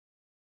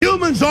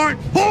Humans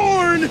aren't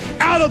born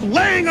out of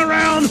laying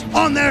around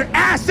on their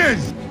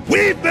asses.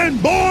 We've been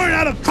born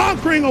out of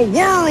conquering a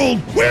world.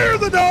 We're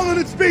the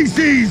dominant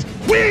species.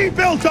 We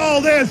built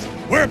all this.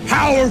 We're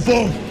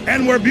powerful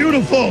and we're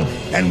beautiful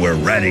and we're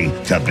ready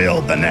to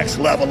build the next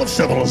level of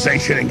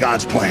civilization in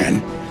God's plan.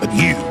 But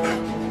you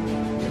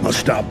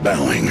must stop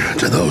bowing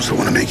to those who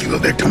want to make you a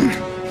victim.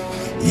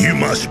 You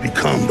must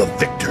become the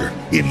victor.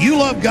 If you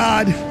love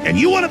God and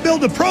you want to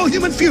build a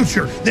pro-human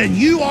future, then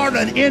you are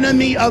an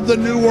enemy of the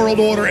New World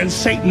Order and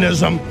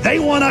Satanism. They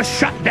want us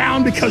shut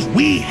down because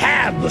we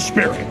have the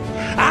Spirit.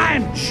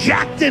 I'm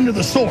jacked into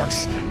the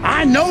source.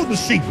 I know the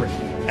secret,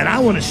 and I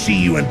want to see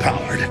you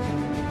empowered.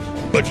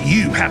 But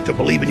you have to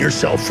believe in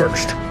yourself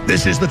first.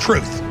 This is the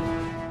truth,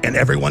 and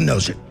everyone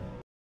knows it.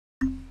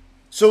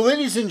 So,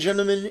 ladies and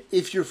gentlemen,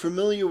 if you're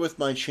familiar with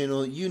my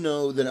channel, you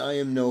know that I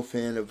am no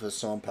fan of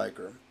Hasan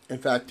Piker. In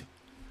fact,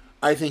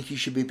 I think he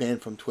should be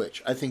banned from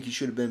Twitch. I think he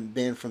should have been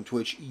banned from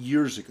Twitch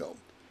years ago.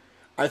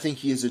 I think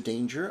he is a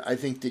danger. I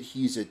think that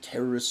he's a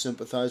terrorist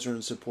sympathizer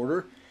and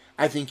supporter.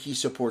 I think he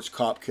supports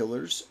cop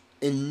killers.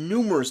 In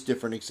numerous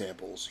different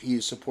examples, he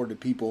has supported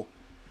people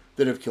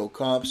that have killed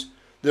cops.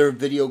 There are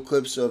video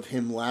clips of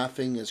him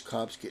laughing as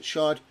cops get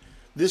shot.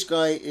 This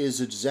guy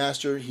is a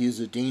disaster. He is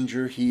a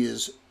danger. He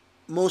is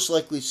most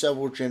likely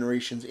several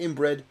generations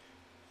inbred.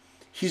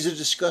 He's a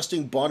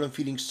disgusting,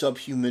 bottom-feeding,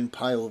 subhuman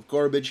pile of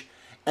garbage,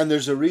 and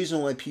there's a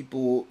reason why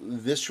people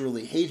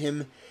viscerally hate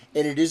him,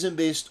 and it isn't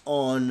based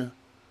on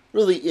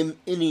really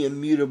any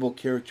immutable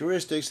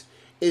characteristics.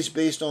 It's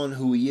based on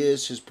who he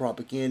is, his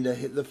propaganda,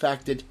 the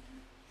fact that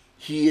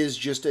he is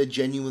just a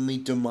genuinely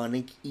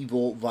demonic,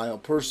 evil, vile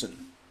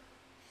person.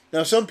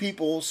 Now, some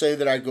people say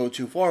that I go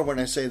too far when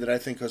I say that I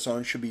think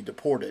Hasan should be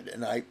deported,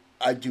 and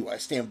I do. I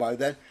stand by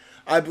that.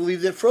 I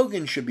believe that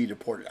Frogan should be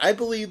deported. I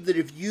believe that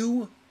if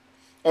you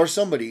are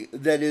somebody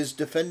that is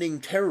defending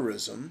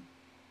terrorism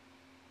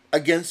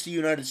against the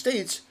United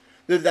States,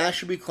 that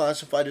should be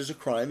classified as a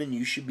crime and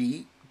you should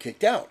be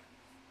kicked out.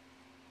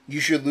 You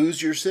should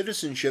lose your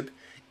citizenship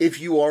if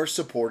you are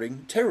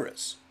supporting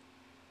terrorists.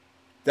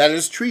 That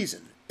is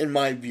treason, in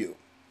my view.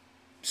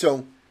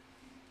 So,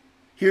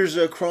 here's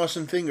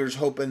crossing fingers,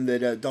 hoping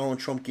that Donald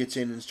Trump gets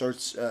in and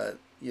starts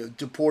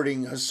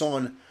deporting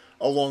Hasan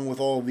along with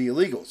all of the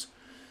illegals.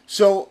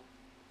 So,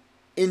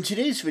 in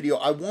today's video,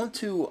 I want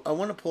to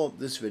pull up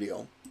this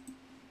video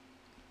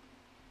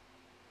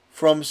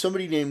from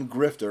somebody named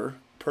Grifter,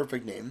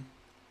 perfect name.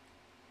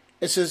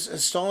 It says,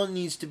 Hasan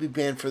needs to be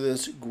banned for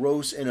this,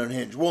 gross and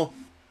unhinged. Well,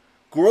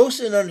 gross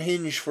and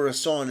unhinged for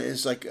Hasan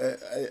is like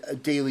a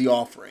daily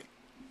offering.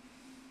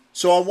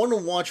 So I want to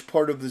watch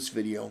part of this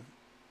video,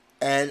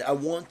 and I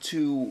want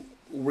to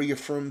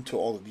reaffirm to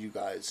all of you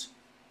guys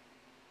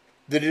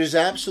that it is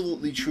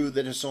absolutely true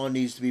that Hasan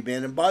needs to be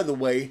banned. And by the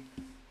way,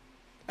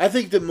 I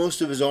think that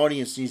most of his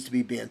audience needs to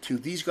be banned too.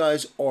 These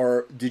guys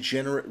are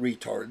degenerate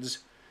retards.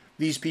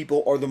 These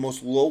people are the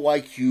most low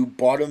IQ,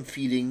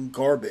 bottom-feeding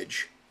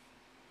garbage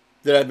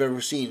that I've ever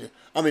seen.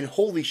 I mean,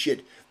 holy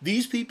shit.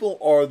 These people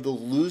are the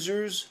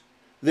losers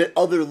that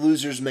other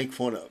losers make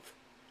fun of.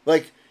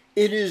 Like,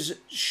 it is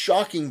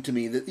shocking to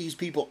me that these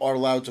people are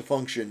allowed to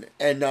function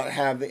and not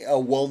have a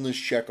wellness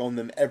check on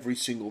them every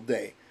single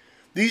day.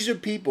 These are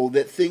people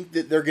that think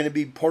that they're going to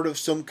be part of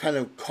some kind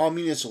of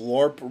communist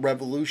LARP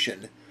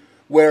revolution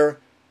where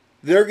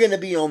they're going to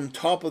be on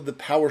top of the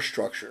power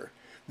structure.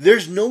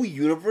 There's no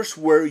universe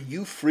where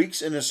you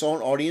freaks in a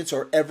Hasan audience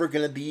are ever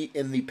going to be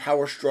in the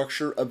power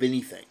structure of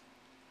anything.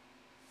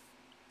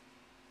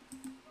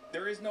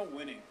 There is no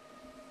winning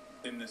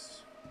in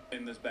this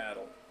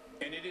battle.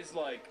 And it is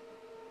like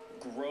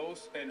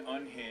gross and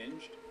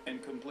unhinged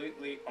and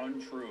completely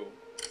untrue.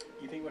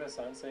 You think what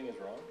Hasan's saying is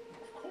wrong?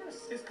 Of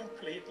course, he's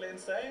completely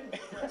insane.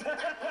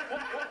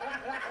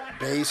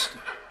 Based.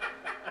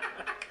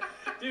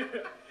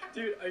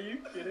 Dude, are you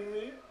kidding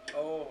me?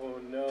 Oh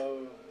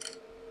no.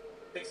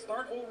 They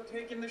start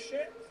overtaking the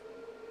shit.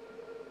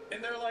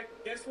 And they're like,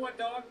 guess what,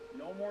 dog?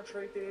 No more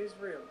trade to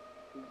Israel.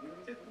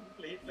 You're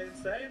completely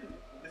insane.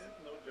 This is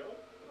no joke.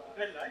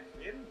 I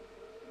like him.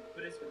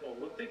 But his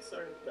politics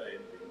are insane.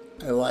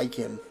 I like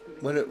him.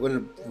 What a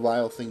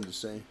vile thing to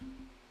say.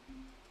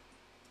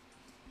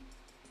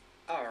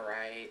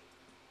 Alright.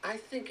 I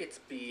think it's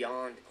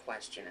beyond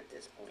question at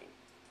this point.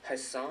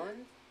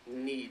 Hasan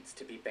needs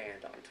to be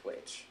banned on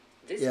Twitch.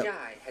 This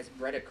guy has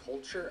bred a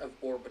culture of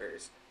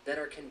orbiters that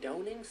are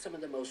condoning some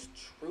of the most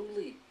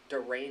truly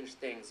deranged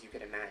things you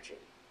could imagine.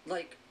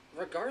 Like,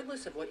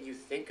 regardless of what you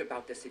think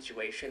about the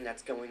situation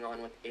that's going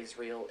on with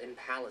Israel and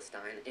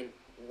Palestine and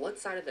what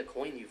side of the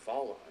coin you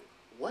fall on,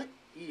 what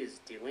he is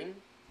doing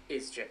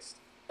is just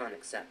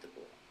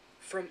unacceptable.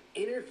 From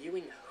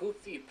interviewing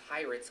Houthi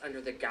pirates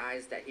under the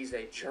guise that he's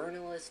a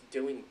journalist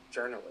doing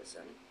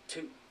journalism,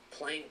 to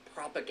playing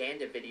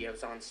propaganda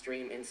videos on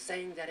stream and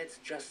saying that it's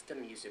just a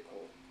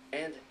musical,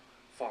 and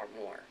far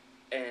more.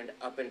 And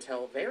up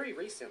until very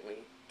recently,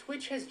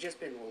 Twitch has just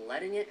been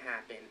letting it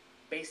happen,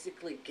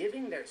 basically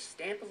giving their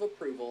stamp of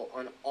approval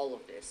on all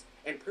of this,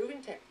 and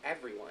proving to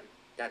everyone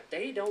that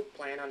they don't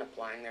plan on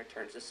applying their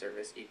terms of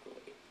service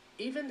equally.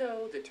 even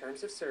though the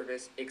terms of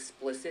service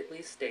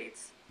explicitly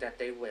states that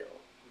they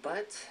will.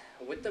 But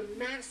with the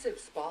massive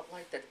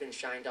spotlight that's been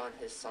shined on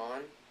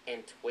Hasan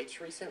and Twitch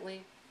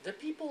recently, the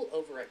people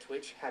over at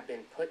Twitch have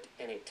been put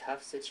in a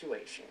tough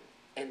situation,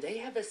 and they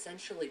have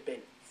essentially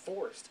been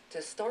forced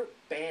to start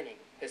banning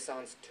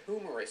Hasan's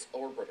tumorous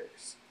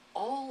orbiters,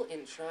 all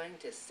in trying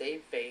to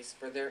save face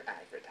for their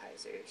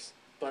advertisers.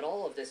 But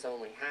all of this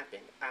only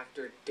happened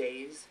after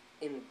days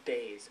and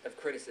days of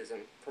criticism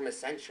from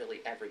essentially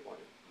everyone.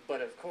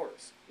 But of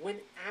course, when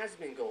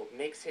Asmongold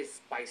makes his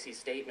spicy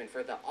statement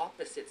for the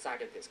opposite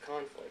side of this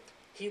conflict,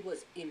 he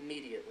was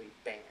immediately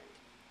banned,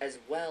 as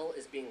well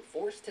as being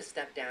forced to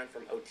step down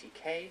from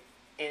OTK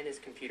and his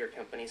computer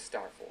company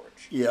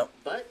Starforge. Yep.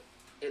 But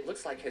it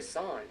looks like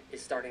Hasan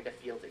is starting to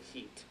feel the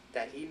heat,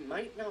 that he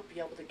might not be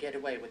able to get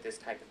away with this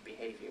type of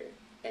behavior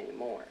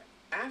anymore,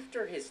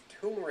 after his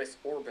tumorous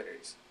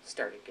orbiters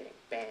started getting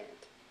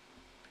banned.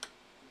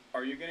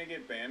 Are you gonna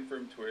get banned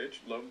from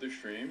Twitch? Love the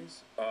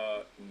streams?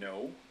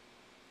 No.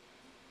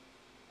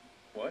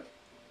 What?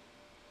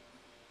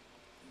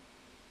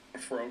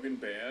 Frogan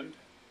banned?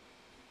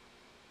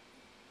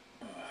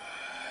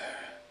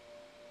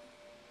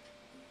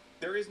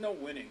 There is no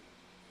winning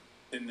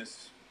in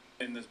this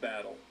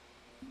battle.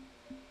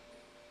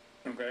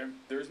 Okay?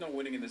 There is no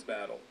winning in this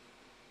battle.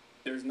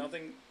 There's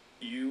nothing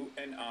you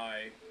and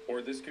I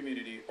or this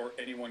community or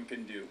anyone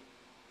can do.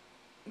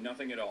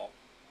 Nothing at all.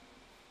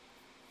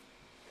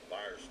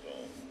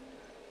 Firestone.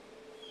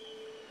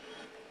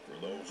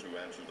 For those who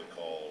answer the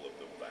call of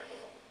the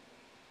Vagabond.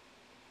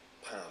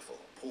 Powerful,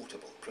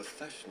 portable,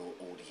 professional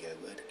audio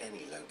at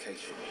any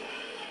location.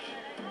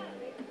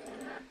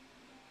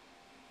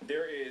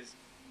 There is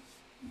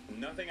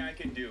nothing I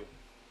can do.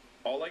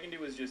 All I can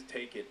do is just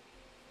take it.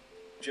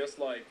 Just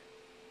like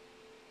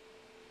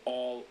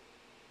all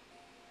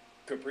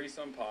Capri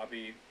Sun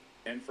Poppy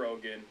and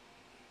Frogan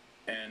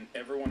and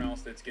everyone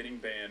else that's getting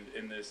banned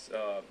in this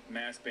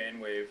mass ban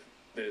wave,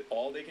 that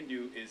all they can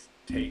do is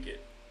take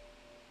it.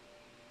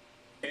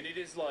 And it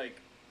is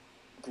like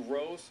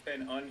gross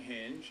and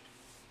unhinged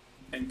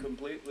and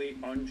completely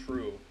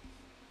untrue.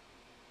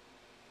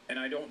 And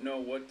I don't know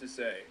what to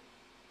say.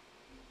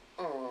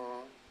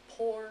 Aw,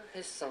 poor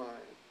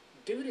Hasan.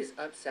 Dude is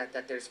upset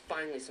that there's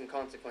finally some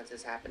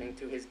consequences happening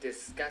to his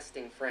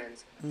disgusting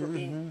friends for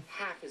being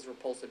half as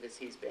repulsive as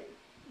he's been.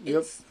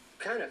 Yep. It's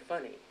kind of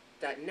funny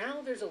that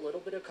now there's a little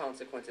bit of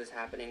consequences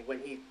happening when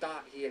he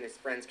thought he and his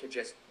friends could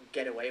just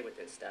get away with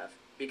this stuff,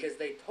 because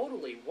they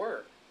totally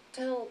were,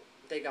 till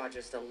they got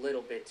just a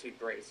little bit too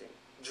brazen,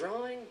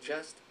 drawing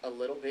just a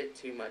little bit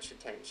too much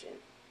attention,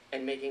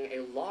 and making a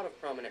lot of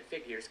prominent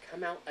figures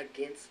come out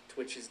against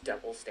Twitch's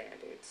double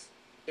standards.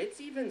 It's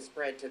even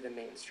spread to the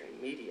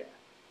mainstream media.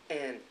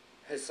 And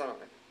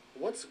Hasan,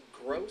 what's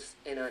gross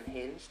and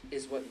unhinged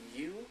is what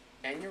you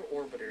and your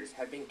orbiters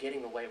have been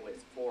getting away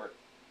with for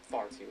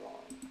far too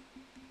long.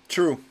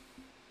 True.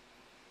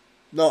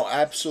 No,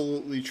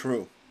 absolutely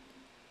true.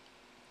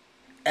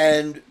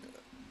 And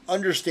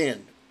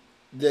understand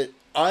that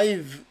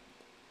I've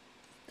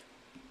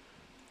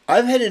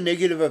had a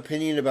negative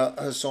opinion about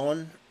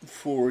Hasan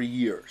for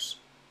years.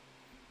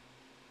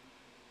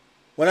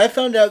 When I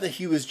found out that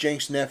he was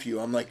Jenk's nephew,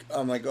 I'm like,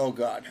 oh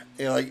God,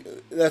 you know, like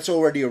that's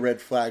already a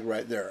red flag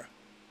right there.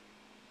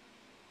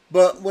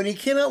 But when he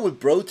came out with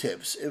bro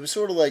tips, it was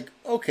sort of like,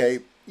 okay,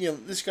 you know,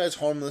 this guy's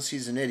harmless,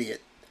 he's an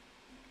idiot.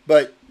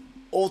 But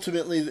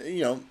ultimately,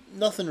 you know,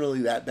 nothing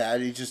really that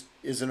bad. He just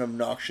is an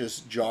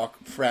obnoxious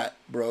jock, frat,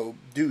 bro,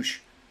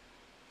 douche.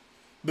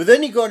 But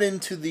then he got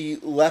into the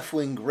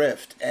left-wing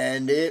grift,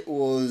 and it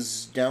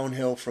was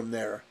downhill from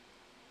there.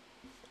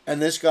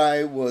 And this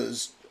guy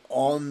was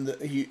on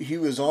the he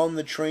was on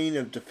the train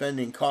of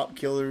defending cop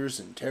killers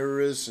and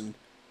terrorists, and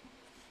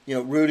you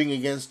know, rooting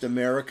against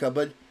America,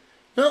 but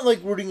not like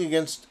rooting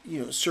against,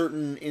 you know,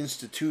 certain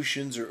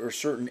institutions or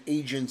certain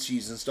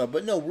agencies and stuff,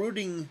 but no,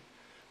 rooting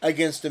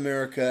against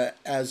America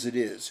as it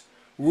is,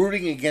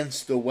 rooting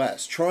against the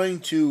West, trying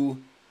to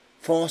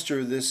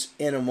foster this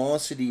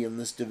animosity and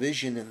this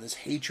division and this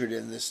hatred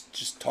and this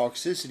just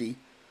toxicity.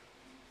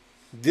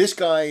 This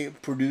guy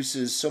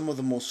produces some of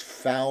the most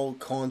foul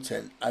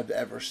content I've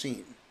ever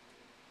seen.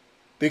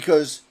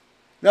 Because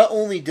not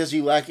only does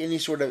he lack any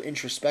sort of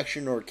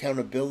introspection or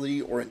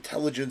accountability or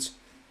intelligence,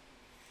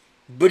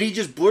 but he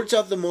just blurts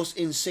out the most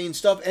insane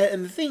stuff.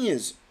 And the thing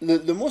is,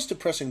 the most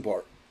depressing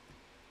part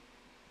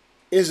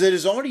is that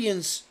his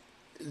audience,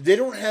 they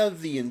don't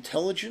have the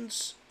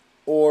intelligence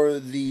or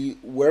the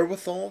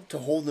wherewithal to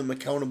hold him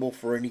accountable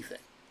for anything.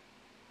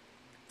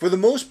 For the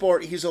most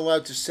part, he's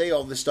allowed to say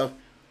all this stuff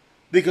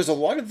because a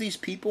lot of these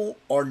people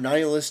are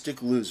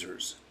nihilistic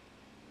losers.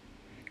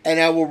 And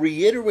I will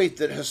reiterate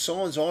that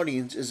Hasan's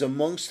audience is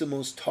amongst the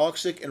most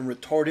toxic and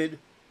retarded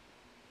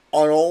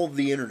on all of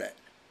the internet.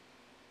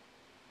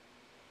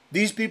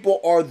 These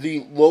people are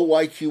the low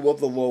IQ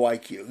of the low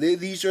IQ.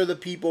 These are the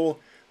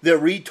people that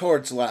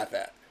retards laugh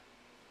at.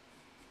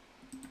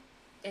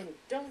 And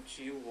don't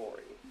you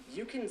worry.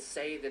 You can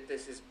say that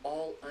this is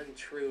all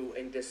untrue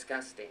and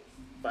disgusting,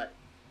 but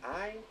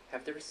I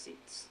have the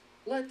receipts.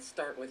 Let's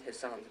start with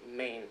Hassan's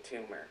main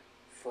tumor,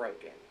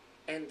 Frogan,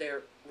 and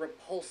their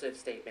repulsive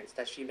statements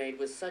that she made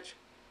with such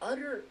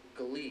utter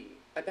glee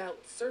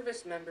about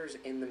service members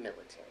in the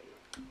military.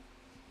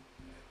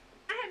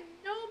 I have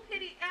no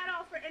pity at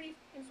all for any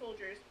fucking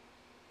soldiers.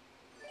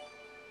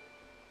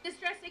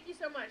 Distress, thank you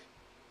so much.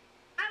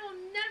 I will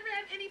never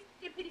have any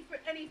fucking pity for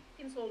any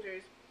fucking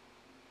soldiers.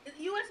 The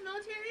U.S.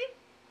 military?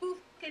 Who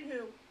fucking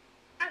who?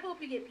 I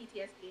hope you get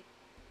PTSD.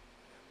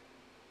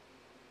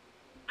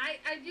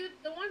 I do,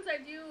 the ones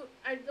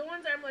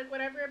I'm like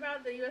whatever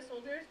about the U.S.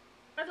 soldiers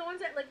are the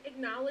ones that like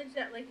acknowledge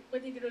that like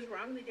what they did was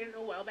wrong. They didn't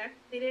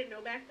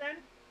know back then.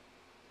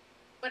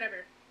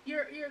 Whatever.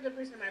 You're a good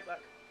person in my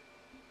book.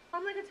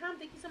 Oh my god, Tom,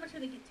 thank you so much for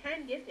the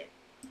 10 gifted.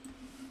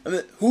 I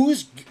mean,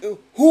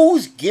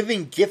 who's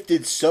giving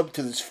gifted sub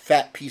to this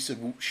fat piece of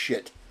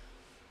shit?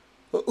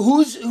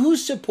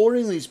 Who's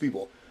supporting these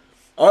people?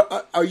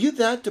 Are you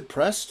that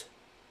depressed?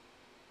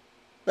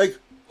 Like,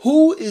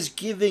 who is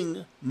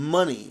giving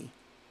money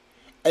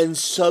and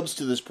subs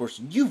to this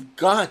person? You've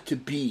got to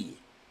be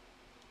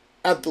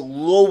at the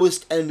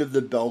lowest end of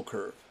the bell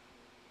curve.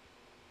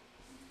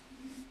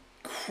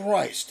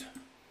 Christ.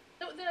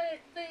 The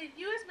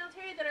U.S.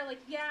 military that are like,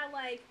 yeah,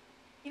 like,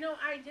 you know,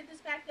 I did this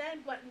back then,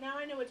 but now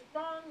I know it's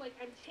wrong. Like,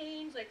 I'm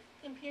changed. Like,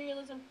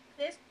 imperialism,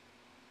 this.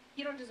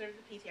 You don't deserve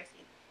the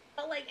PTSD.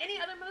 But, like, any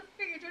other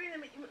military, you're joining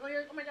them.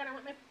 You're, oh my god, I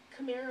want my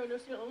Camaro, no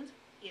student loans.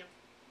 You.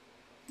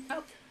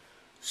 Oh.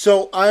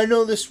 So, I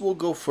know this will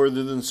go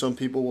further than some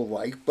people will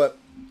like, but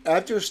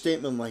after a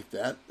statement like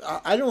that,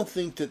 I don't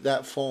think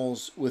that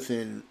falls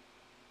within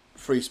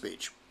free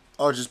speech.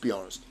 I'll just be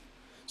honest.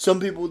 Some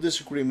people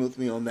disagree with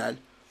me on that.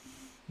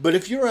 But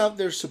if you're out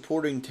there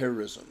supporting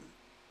terrorism,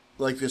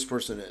 like this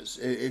person is,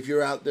 if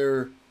you're out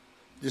there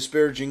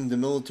disparaging the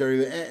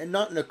military, and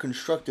not in a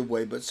constructive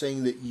way, but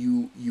saying that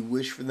you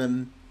wish for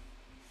them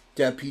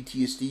to have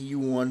PTSD, you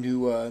want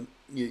to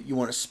you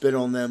want to spit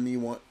on them, you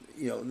want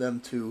them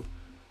to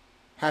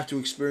have to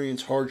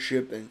experience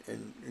hardship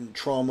and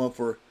trauma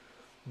for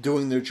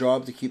doing their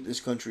job to keep this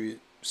country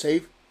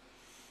safe.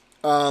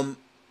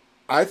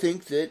 I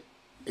think that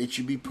it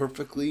should be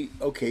perfectly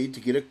okay to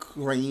get a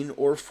crane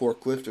or a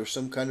forklift or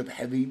some kind of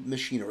heavy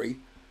machinery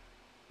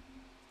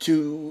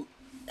to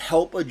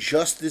help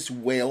adjust this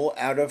whale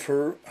out of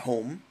her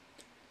home,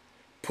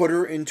 put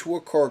her into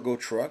a cargo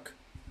truck,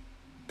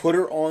 put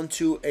her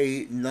onto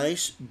a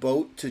nice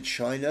boat to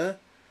China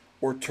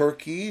or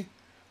Turkey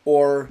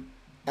or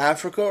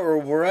Africa or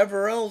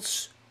wherever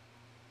else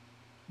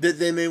that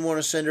they may want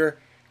to send her,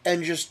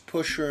 and just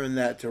push her in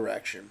that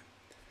direction.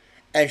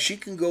 And she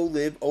can go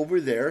live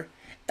over there,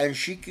 and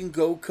she can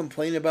go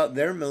complain about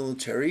their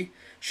military.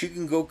 She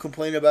can go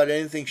complain about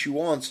anything she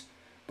wants.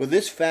 But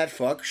this fat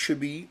fuck should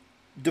be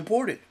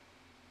deported.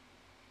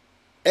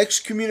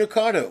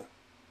 Excommunicado.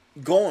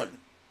 Gone.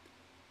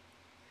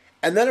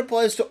 And that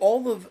applies to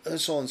all of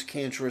Hasan's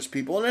cancerous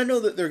people. And I know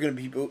that there are going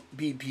to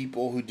be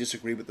people who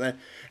disagree with that.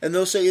 And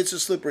they'll say it's a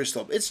slippery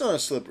slope. It's not a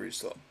slippery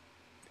slope.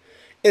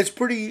 It's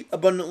pretty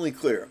abundantly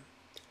clear.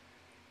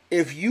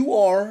 If you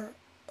are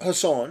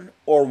Hasan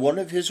or one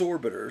of his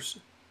orbiters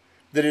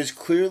that is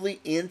clearly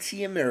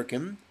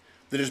anti-American,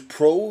 that is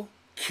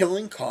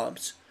pro-killing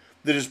cops,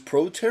 that is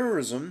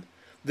pro-terrorism,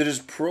 that is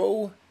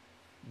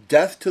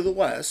pro-death to the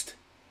West,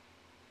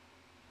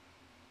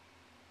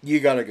 you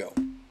gotta go.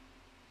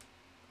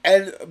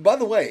 And, by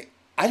the way,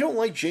 I don't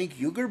like Cenk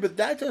Uygur, but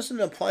that doesn't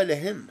apply to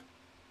him.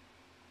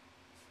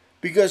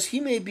 Because he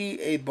may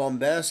be a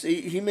bombast,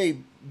 he may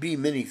be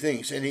many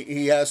things, and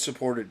he has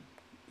supported,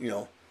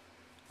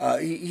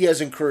 he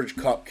has encouraged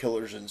cop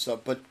killers and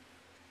stuff, but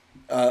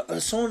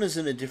Hasan is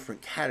in a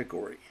different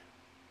category.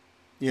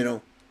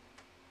 I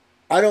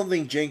don't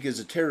think Cenk is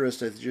a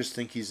terrorist, I just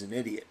think he's an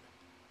idiot.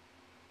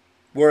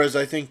 Whereas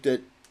I think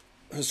that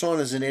Hasan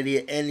is an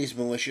idiot, and he's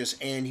malicious,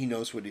 and he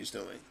knows what he's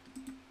doing.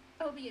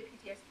 I hope you get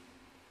PTSD.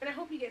 And I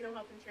hope you get no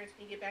health insurance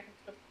when you get back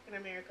into fucking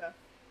America.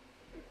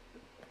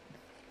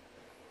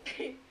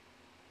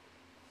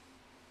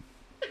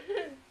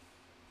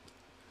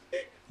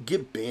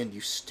 Get banned,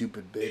 you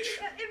stupid bitch.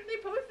 And they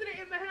posted it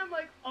in my head, I'm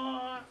like,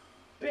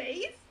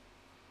 base?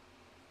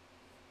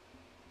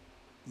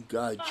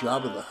 God,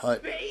 Jabba the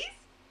Hutt. Base?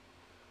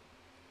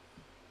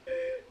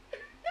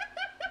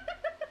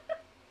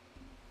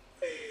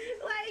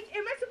 Like,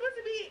 am I supposed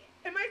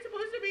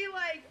to be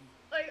like,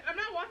 I'm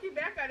not walking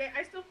back on it,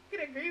 I still can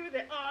agree with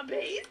it.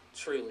 Base?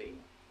 Truly,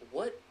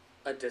 what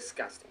a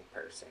disgusting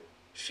person.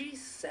 She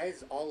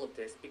says all of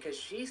this because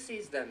she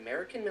sees the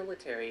American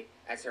military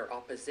as her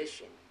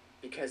opposition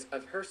because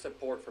of her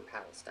support for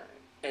Palestine.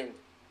 And,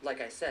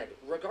 like I said,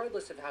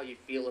 regardless of how you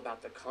feel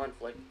about the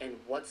conflict and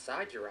what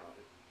side you're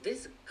on,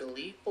 this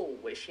gleeful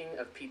wishing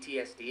of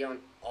PTSD on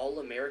all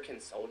American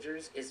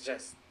soldiers is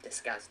just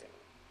disgusting.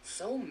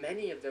 So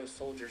many of those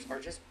soldiers are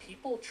just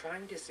people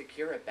trying to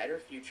secure a better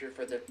future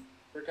for the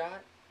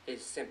forgot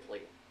is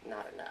simply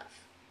not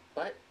enough.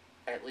 But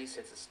at least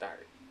it's a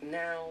start.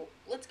 Now,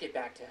 let's get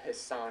back to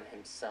Hasan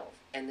himself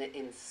and the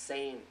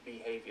insane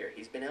behavior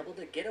he's been able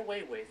to get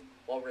away with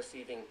while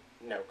receiving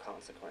no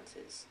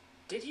consequences.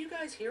 Did you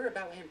guys hear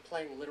about him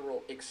playing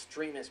literal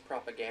extremist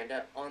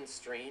propaganda on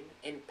stream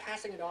and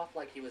passing it off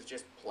like he was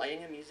just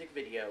playing a music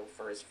video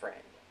for his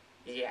friend?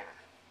 Yeah,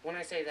 when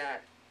I say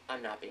that,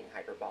 I'm not being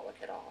hyperbolic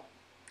at all.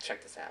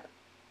 Check this out.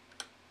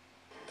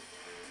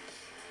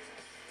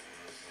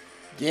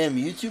 Damn,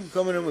 YouTube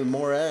coming in with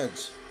more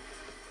ads.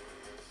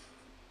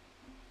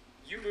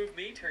 You Move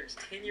Me turns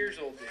 10 years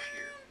old this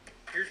year.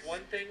 Here's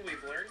one thing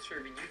we've learned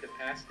serving you the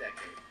past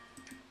decade.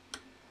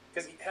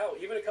 Because hell,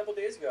 even a couple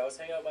days ago, I was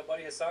hanging out with my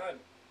buddy Hasan,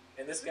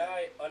 and this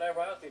guy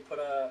unironically put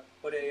a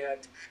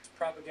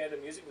propaganda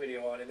music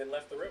video on and then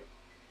left the room.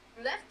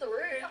 Left the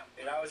room.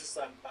 And I was just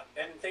like,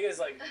 and the thing is,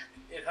 like,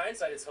 in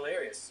hindsight, it's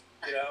hilarious,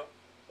 you know.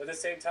 But at the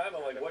same time,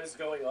 I'm like, what is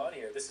going on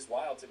here? This is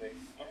wild to me.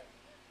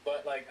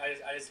 But like, I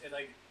just and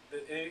like,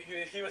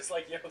 he was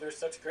like, yo, they're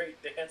such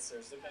great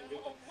dancers.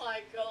 Oh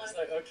my god. I was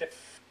like, okay.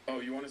 Oh,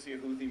 you want to see a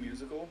Houthi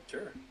musical?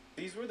 Sure.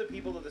 These were the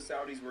people that the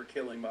Saudis were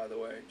killing, by the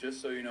way. Just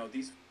so you know,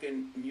 these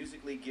fucking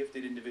musically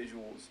gifted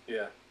individuals.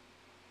 Yeah.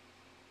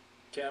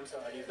 Okay, I'm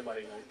sorry, I need the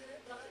money.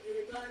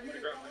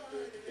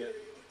 Yeah.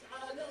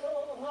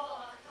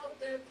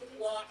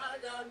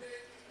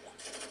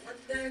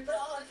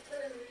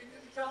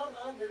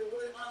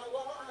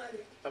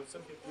 I'm so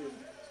confused.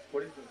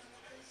 What is this?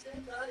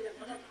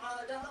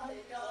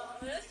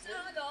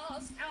 اسألوا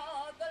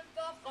أصحاب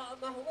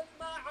الفخامة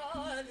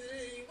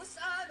والمعالي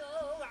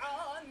واسألوا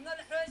عن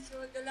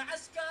الحشود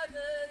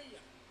العسكري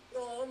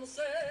يوم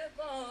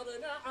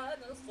صبرنا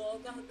على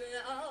الصبح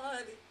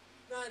بآلي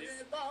ما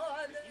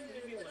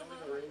نبالي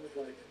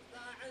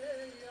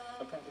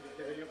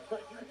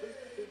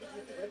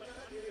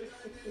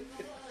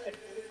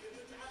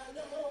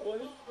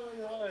What is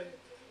going on?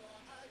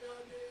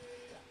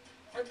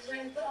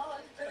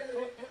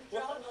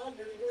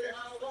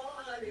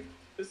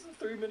 This is a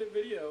 3-minute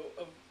video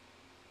of.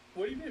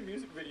 What do you mean a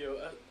music video?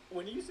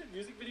 When you said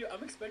music video,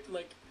 I'm expecting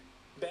like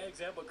bad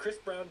example, Chris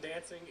Brown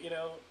dancing. You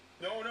know.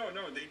 No.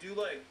 They do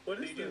like. What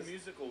is they do this?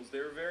 musicals.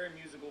 They're very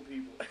musical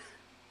people.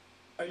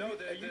 Are you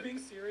being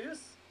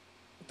serious?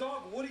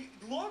 Dog, what do you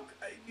look?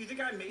 You think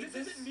I made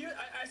this? Isn't music.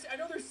 I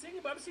know they're singing,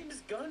 but I'm seeing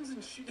just guns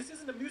and shit. This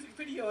isn't a music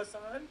video,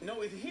 Hasan.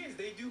 No, it is.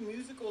 They do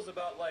musicals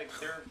about like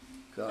their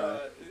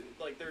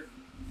like their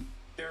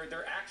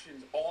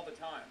actions all the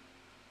time,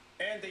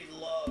 and they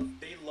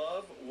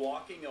love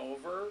walking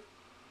over.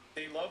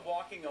 They love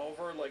walking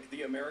over like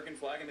the American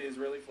flag and the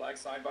Israeli flag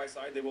side by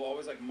side. They will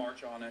always like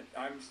march on it.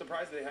 I'm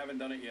surprised they haven't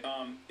done it yet.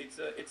 It's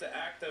an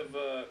act of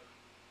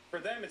for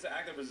them it's an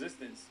act of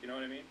resistance. You know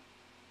what I mean?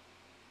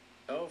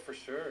 Oh, for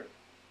sure.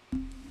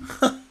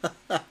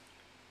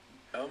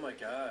 Oh my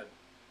god.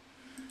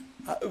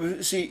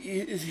 See,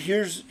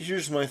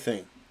 here's my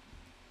thing.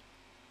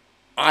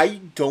 I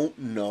don't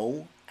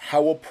know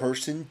how a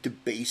person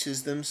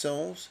debases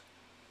themselves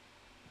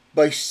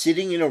by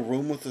sitting in a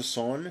room with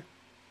Hasan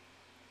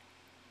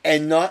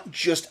and not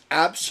just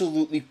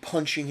absolutely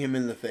punching him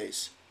in the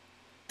face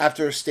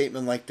after a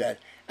statement like that,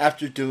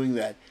 after doing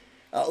that.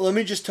 Let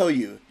me just tell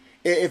you,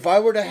 if I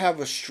were to have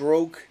a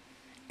stroke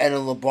and a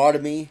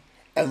lobotomy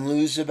and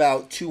lose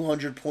about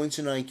 200 points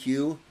in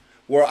IQ,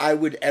 where I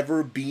would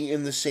ever be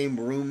in the same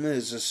room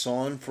as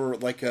Hasan for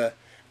like an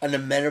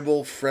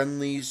amenable,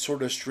 friendly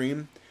sort of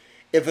stream,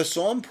 if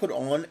Hasan put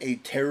on a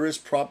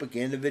terrorist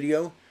propaganda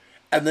video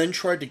and then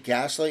tried to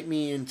gaslight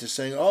me into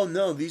saying, oh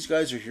no, these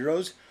guys are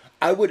heroes,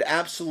 I would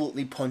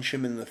absolutely punch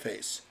him in the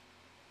face.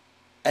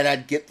 And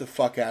I'd get the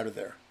fuck out of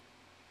there.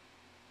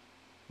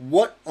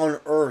 What on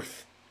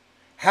earth?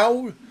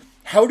 How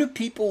do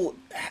people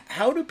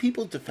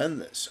defend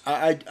this?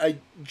 I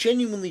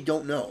genuinely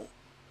don't know.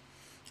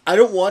 I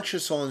don't watch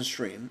Hasan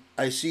stream.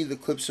 I see the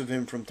clips of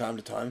him from time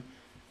to time.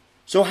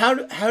 So how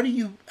do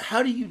you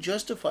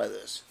justify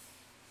this?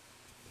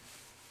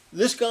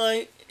 This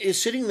guy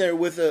is sitting there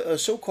with a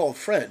so-called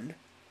friend,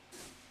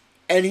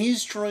 and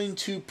he's trying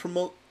to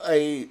promote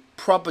a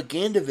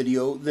propaganda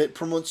video that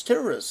promotes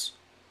terrorists.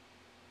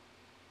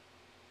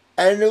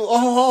 And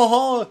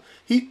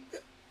he's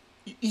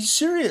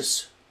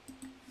serious.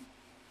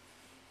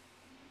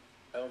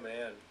 Oh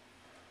man.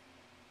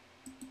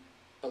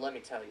 But let me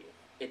tell you,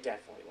 it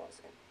definitely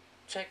wasn't.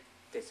 Check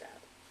this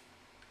out.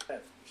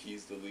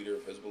 He's the leader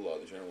of Hezbollah,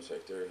 the general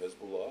secretary of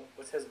Hezbollah.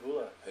 What's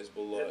Hezbollah?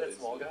 Hezbollah Is that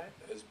small guy?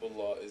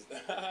 Hezbollah is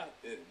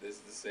this is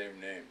the same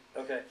name.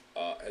 Okay.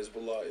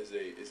 Hezbollah is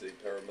a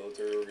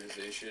paramilitary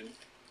organization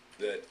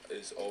that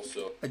is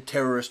also A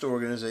terrorist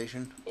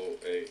organization.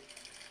 a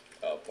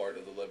part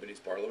of the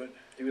Lebanese parliament.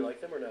 Do we like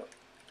them or no?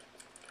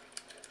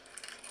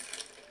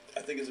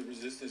 I think as a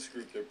resistance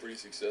group, they're pretty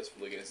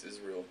successful against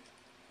Israel.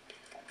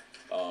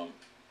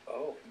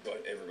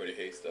 But everybody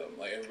hates them.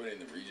 Like everybody in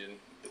the region,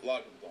 a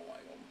lot of people don't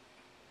like them.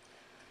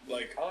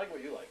 Like I like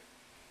what you like.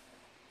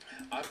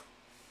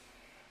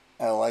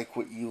 I like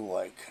what you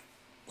like.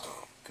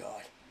 Oh,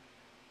 God.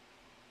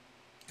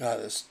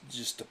 God, that's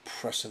just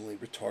depressingly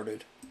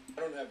retarded.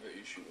 I don't have an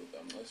issue with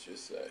them, let's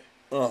just say.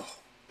 Ugh.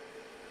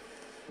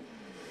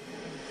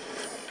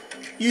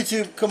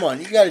 YouTube, come on,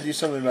 you gotta do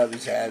something about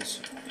these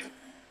ads.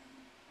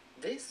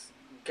 This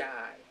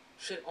guy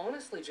should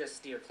honestly probably just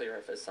steer clear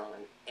of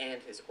Hasan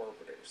and his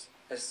orbiters.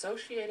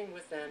 Associating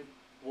with them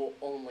will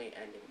only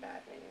end in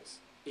bad news.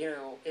 You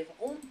know, if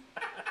only...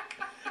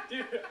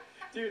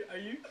 Dude, are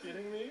you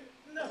kidding me?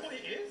 No,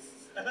 it is.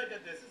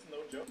 This is no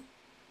joke.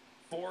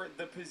 For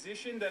the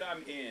position that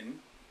I'm in,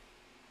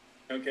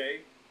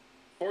 okay,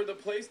 for the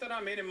place that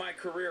I'm in my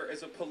career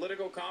as a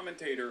political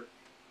commentator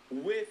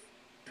with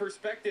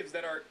perspectives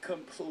that are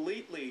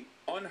completely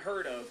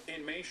unheard of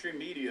in mainstream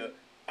media,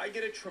 I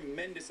get a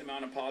tremendous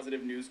amount of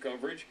positive news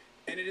coverage,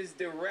 and it is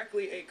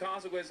directly a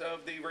consequence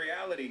of the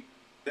reality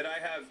that I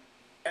have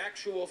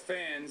actual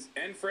fans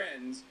and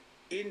friends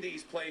in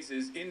these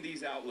places, in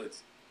these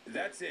outlets.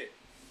 That's it.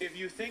 If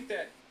you think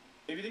that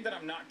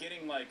I'm not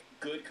getting like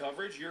good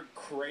coverage, you're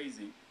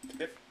crazy.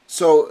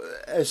 So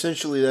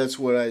essentially that's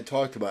what I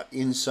talked about,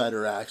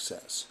 insider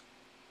access.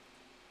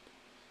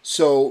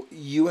 So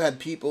you have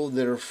people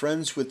that are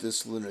friends with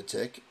this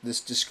lunatic, this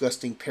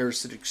disgusting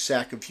parasitic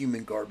sack of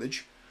human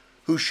garbage,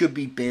 who should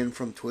be banned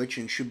from Twitch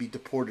and should be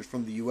deported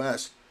from the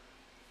US.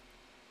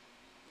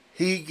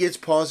 He gets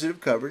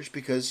positive coverage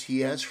because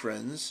he has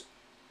friends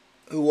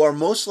who are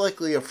most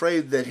likely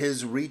afraid that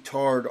his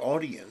retard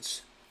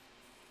audience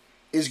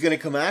is going to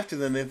come after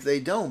them if they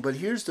don't. But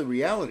here's the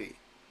reality.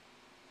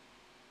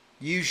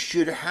 You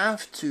should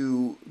have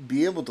to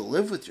be able to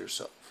live with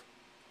yourself.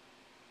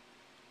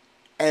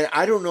 And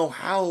I don't know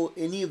how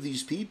any of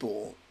these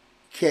people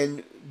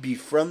can be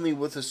friendly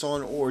with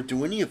Hasan or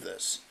do any of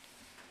this.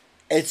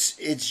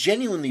 It's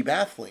genuinely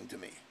baffling to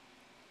me.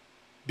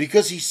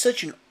 Because he's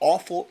such an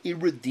awful,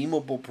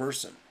 irredeemable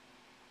person.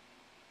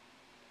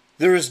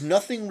 There is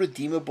nothing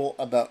redeemable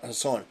about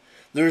Hasan.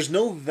 There is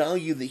no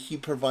value that he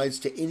provides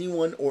to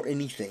anyone or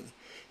anything.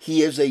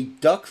 He is a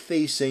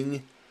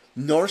duck-facing,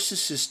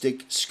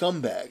 narcissistic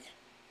scumbag.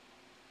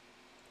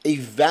 A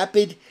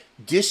vapid,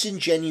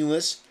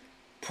 disingenuous,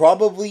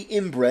 probably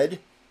inbred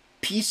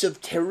piece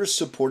of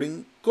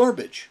terrorist-supporting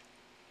garbage.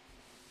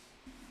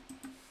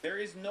 There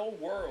is no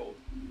world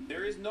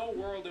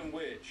in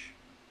which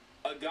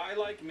a guy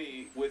like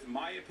me with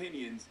my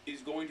opinions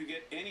is going to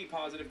get any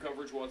positive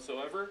coverage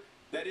whatsoever.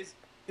 That is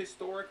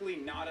historically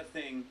not a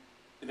thing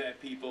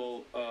that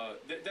people,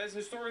 that's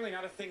historically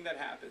not a thing that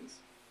happens.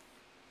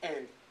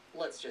 And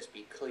let's just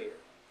be clear.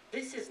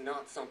 This is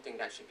not something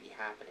that should be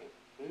happening.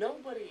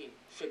 Nobody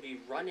should be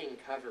running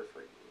cover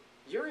for you.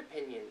 Your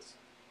opinions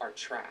are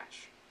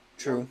trash.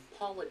 True. Your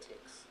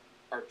politics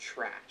are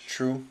trash.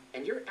 True.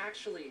 And you're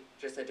actually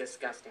just a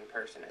disgusting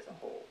person as a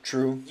whole.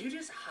 True. You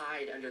just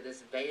hide under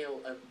this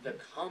veil of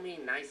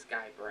becoming nice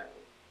guy bro.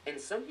 And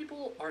some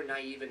people are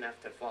naive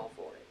enough to fall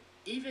for it.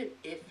 Even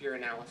if your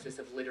analysis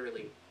of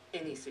literally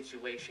any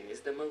situation is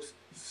the most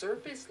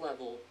surface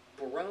level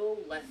bro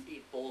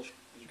lefty bullshit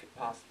you could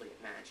possibly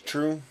imagine.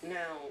 True.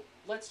 Now,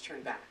 let's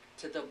turn back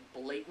to the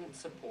blatant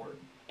support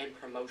and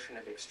promotion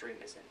of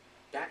extremism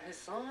that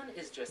Hasan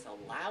is just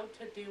allowed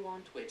to do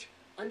on Twitch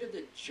under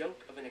the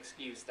joke of an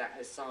excuse that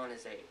Hasan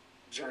is a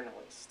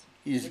journalist.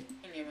 He's...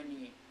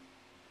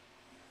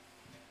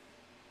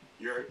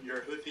 You're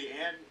Houthi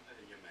and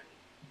Yemeni.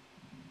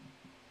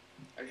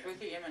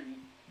 Houthi Yemeni.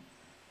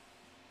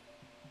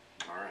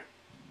 All right.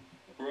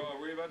 Bro,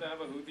 are we about to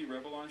have a Houthi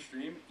rebel on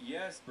stream?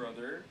 Yes,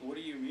 brother. What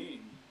do you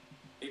mean?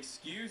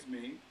 Excuse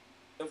me?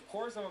 Of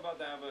course I'm about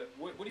to have a...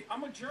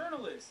 I'm a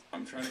journalist.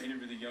 I'm trying to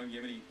interview the young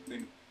Yemeni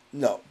thing.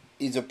 No,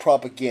 he's a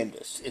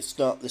propagandist. It's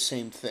not the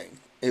same thing.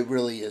 It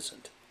really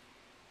isn't.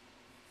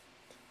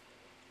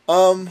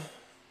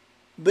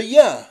 But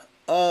yeah.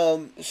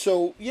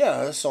 So,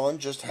 yeah, Hasan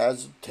just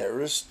has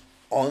terrorists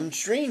on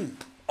stream.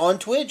 On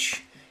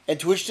Twitch. And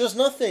Twitch does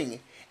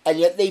nothing. And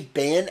yet they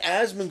ban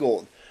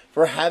Asmongold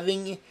for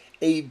having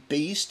a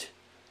based,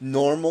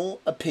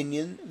 normal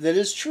opinion that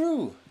is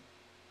true.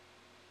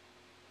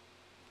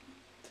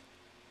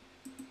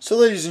 So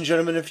ladies and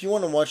gentlemen, if you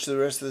want to watch the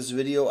rest of this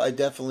video, I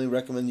definitely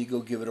recommend you go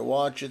give it a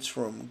watch. It's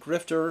from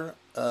Grifter.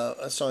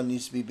 Hasan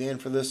needs to be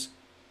banned for this.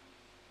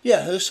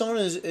 Yeah, Hasan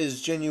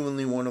is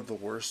genuinely one of the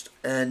worst.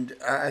 And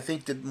I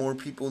think that more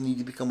people need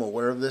to become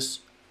aware of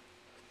this.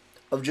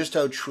 Of just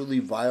how truly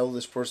vile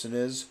this person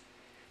is.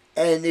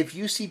 And if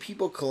you see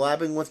people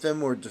collabing with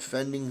them or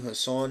defending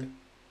Hasan,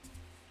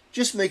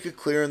 just make it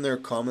clear in their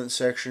comment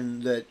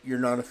section that you're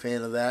not a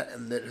fan of that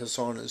and that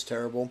Hasan is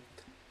terrible.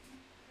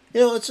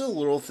 You know, it's a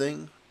little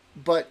thing,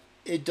 but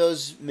it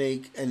does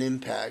make an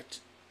impact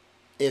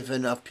if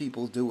enough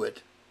people do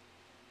it.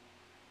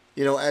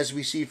 You know, as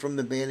we see from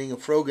the banning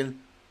of Frogan,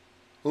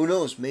 who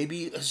knows,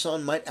 maybe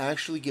Hasan might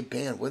actually get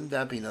banned. Wouldn't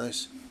that be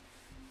nice?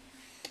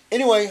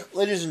 Anyway,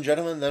 ladies and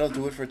gentlemen, that'll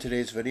do it for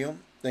today's video.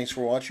 Thanks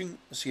for watching.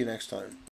 See you next time.